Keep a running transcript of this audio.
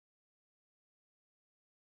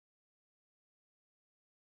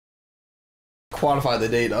Quantify the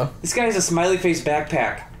data. This guy has a smiley face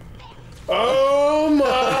backpack. Oh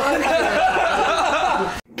my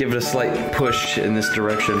God. Give it a slight push in this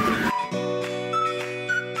direction.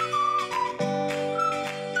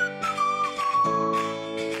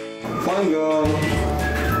 Fungo.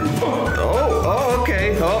 Oh,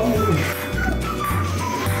 okay. Oh.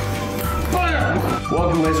 Fire!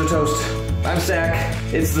 Welcome, Laser Toast. I'm Zach.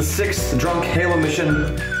 It's the 6th drunk Halo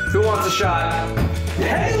mission. Who wants a shot?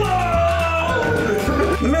 Halo!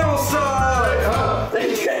 Metal side!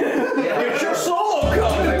 Get your solo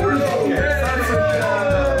coming!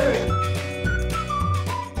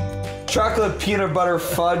 Chocolate peanut butter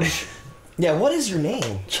fudge. Yeah, what is your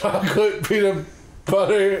name? Chocolate peanut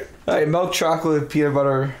butter. Alright, milk chocolate peanut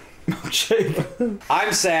butter milkshake.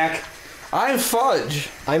 I'm Zach. I'm Fudge.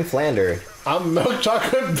 I'm Flander. I'm milk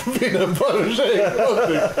chocolate peanut butter shake.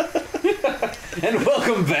 And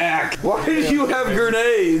welcome back. Why do you have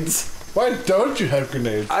grenades? Why don't you have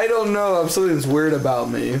grenades? I don't know. Something's weird about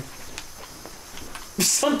me.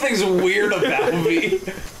 Something's weird about me.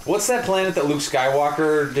 What's that planet that Luke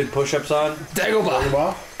Skywalker did push-ups on?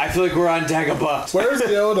 Dagobah. I feel like we're on Dagobah. Where's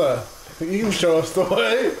Yoda? You can show us the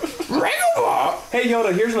way. Dagobah. Hey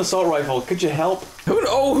Yoda, here's an assault rifle. Could you help?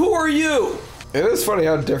 Who are you? It is funny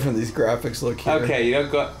how different these graphics look here. Okay, you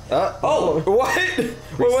don't go. Oh, what? Wait,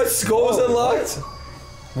 what skull was unlocked?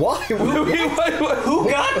 Why? Who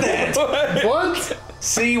got that? What?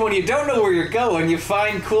 See, when you don't know where you're going, you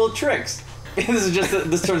find cool tricks.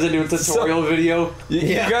 This turns into a tutorial video.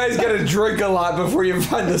 You guys gotta drink a lot before you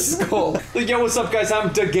find the skull. Like, yo, what's up, guys?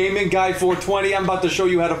 I'm the Gaming Guy 420. I'm about to show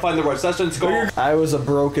you how to find the Recession skull. I was a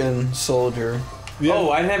broken soldier. Yeah.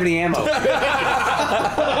 Oh, I didn't have any ammo.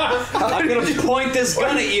 I'm gonna point this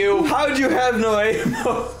gun at you. How'd you have no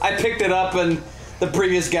ammo? I picked it up, and the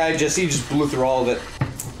previous guy just blew through all of it.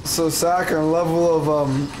 So, Zach, on a level of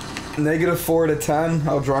 -4 to 10,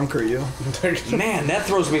 how drunk are you? Man, that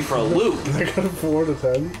throws me for a loop. -4 to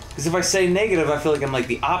 10. Because if I say negative, I feel like I'm like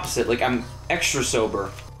the opposite. Like I'm extra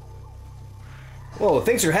sober. Whoa,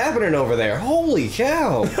 things are happening over there. Holy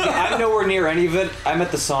cow. I'm nowhere near any of it. I'm at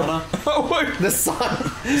the sauna. Oh, wait. The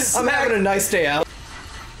sun. I'm having a nice day out.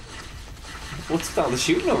 What's with all the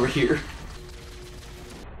shooting over here?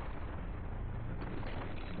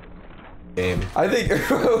 I think.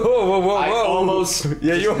 Whoa. I almost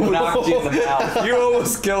you almost knocked you in the mouth. You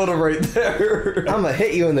almost killed him right there. I'm gonna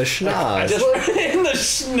hit you in the schnoz. Just in the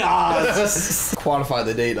schnoz. Quantify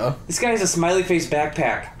the data. This guy has a smiley face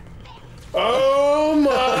backpack. Oh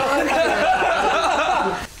my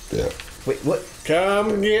God. Yeah. Wait, what?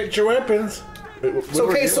 Come get your weapons. It's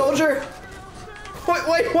okay, soldier.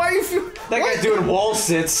 Wait, why are you? That guy's doing wall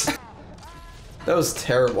sits. That was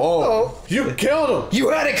terrible. Oh, You killed him. you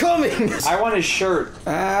had it coming. I want his shirt.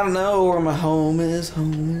 I don't know where my home is. I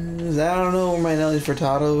don't know where my Nelly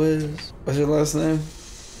Furtado is. What's your last name?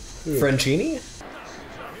 Franchini?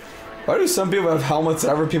 Why do some people have helmets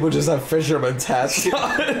and other people just have fisherman tats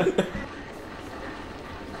on?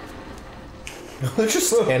 They're just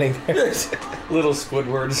standing there. Little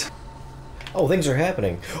Squidwards. Oh, things are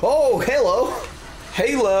happening. Oh, hello.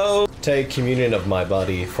 Halo. Take communion of my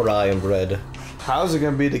body, for I am bread. How's it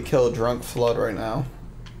gonna be to kill a drunk flood right now?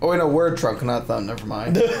 Oh wait, no, we're drunk, not them. Never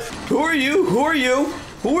mind. Who are you? Who are you?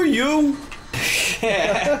 Who are you?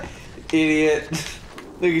 Idiot.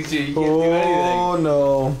 Look at you. You can't do anything. Oh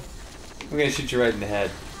no. I'm gonna shoot you right in the head.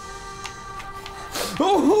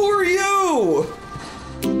 Oh, who are you?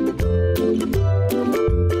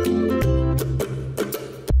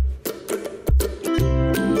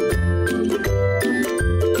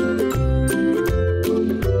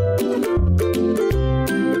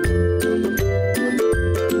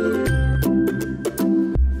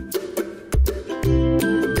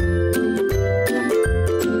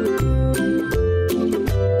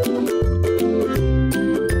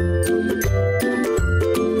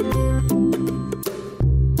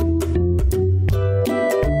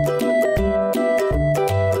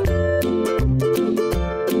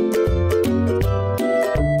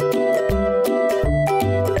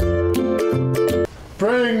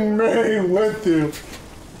 Bring me with you.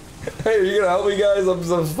 Hey, are you gonna help me, guys?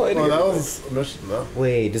 I'm fighting. Oh, that was a mission, though.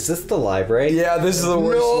 Wait, is this the library? Yeah, this is the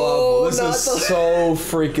worst level. This not is the- so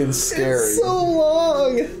freaking scary. It's so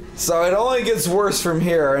long. So it only gets worse from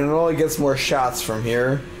here, and it only gets more shots from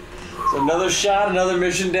here. So another shot, another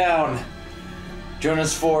mission down. Join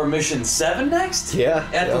us for mission 7 next? Yeah.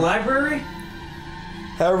 At the library?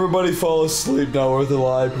 Have everybody fall asleep now. We're at the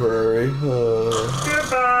library.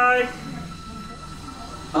 Goodbye.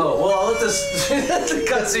 Oh, well, I'll let the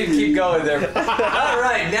cutscene keep going there. All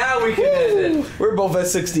right, now we can end it. We're both at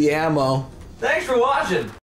 60 ammo. Thanks for watching.